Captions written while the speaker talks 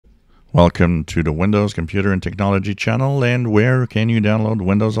Welcome to the Windows Computer and Technology channel. And where can you download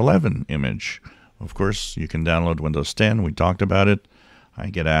Windows 11 image? Of course, you can download Windows 10. We talked about it. I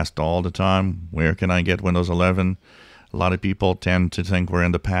get asked all the time, where can I get Windows 11? A lot of people tend to think we're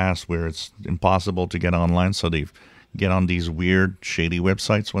in the past where it's impossible to get online, so they get on these weird, shady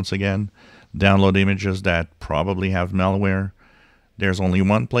websites once again, download images that probably have malware. There's only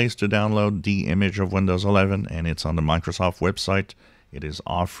one place to download the image of Windows 11, and it's on the Microsoft website. It is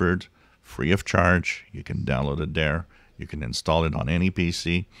offered free of charge. You can download it there. You can install it on any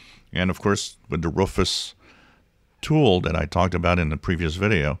PC. And of course, with the Rufus tool that I talked about in the previous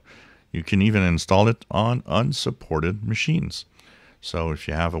video, you can even install it on unsupported machines. So if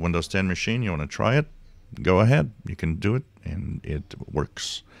you have a Windows 10 machine, you want to try it, go ahead. You can do it, and it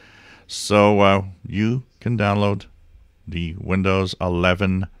works. So you can download the Windows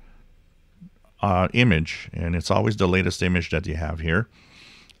 11 image, and it's always the latest image that you have here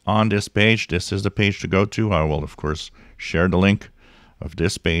on this page. This is the page to go to. I will of course share the link of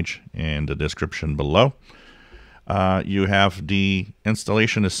this page in the description below. You have the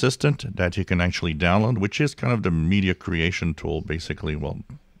installation assistant that you can actually download, which is kind of the media creation tool basically. Well,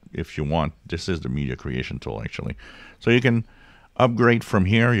 if you want, this is the media creation tool actually. So you can upgrade from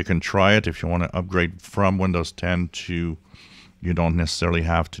here. You can try it if you want to upgrade from Windows 10 to, you don't necessarily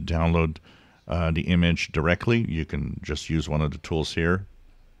have to download the image directly. You can just use one of the tools here.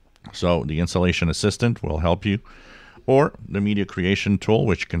 So the installation assistant will help you, or the media creation tool,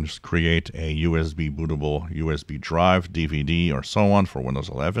 which can just create a USB bootable USB drive, DVD, or so on for Windows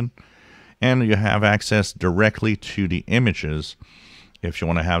 11. And you have access directly to the images if you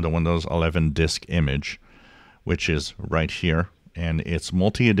want to have the Windows 11 disk image, which is right here. And its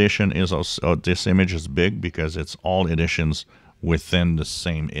multi-edition is also, this image is big because it's all editions within the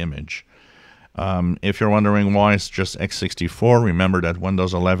same image. If you're wondering why it's just x64, remember that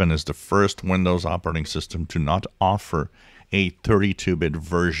Windows 11 is the first Windows operating system to not offer a 32-bit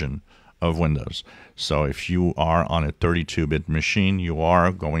version of Windows. So if you are on a 32-bit machine, you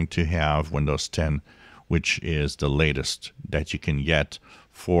are going to have Windows 10, which is the latest that you can get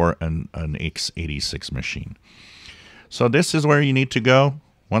for an x86 machine. So this is where you need to go.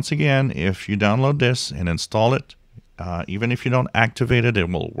 Once again, if you download this and install it, even if you don't activate it, it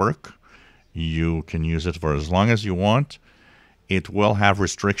will work. You can use it for as long as you want. It will have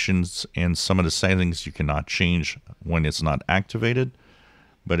restrictions in some of the settings you cannot change when it's not activated,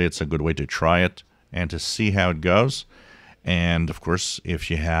 but it's a good way to try it and to see how it goes. And of course, if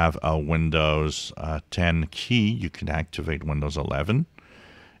you have a Windows 10 key, you can activate Windows 11.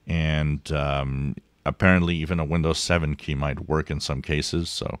 And apparently even a Windows 7 key might work in some cases,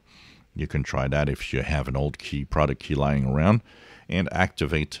 so you can try that if you have an old key, product key lying around, and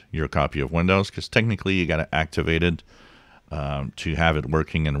activate your copy of Windows, because technically you got to activate it to have it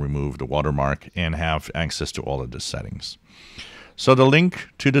working and remove the watermark and have access to all of the settings. So the link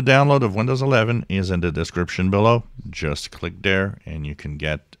to the download of Windows 11 is in the description below. Just click there and you can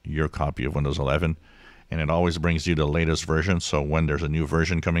get your copy of Windows 11, and it always brings you the latest version. So when there's a new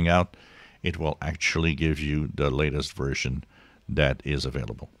version coming out, it will actually give you the latest version that is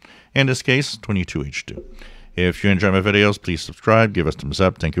available. In this case, 22H2. If you enjoy my videos, please subscribe, give us a thumbs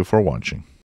up. Thank you for watching.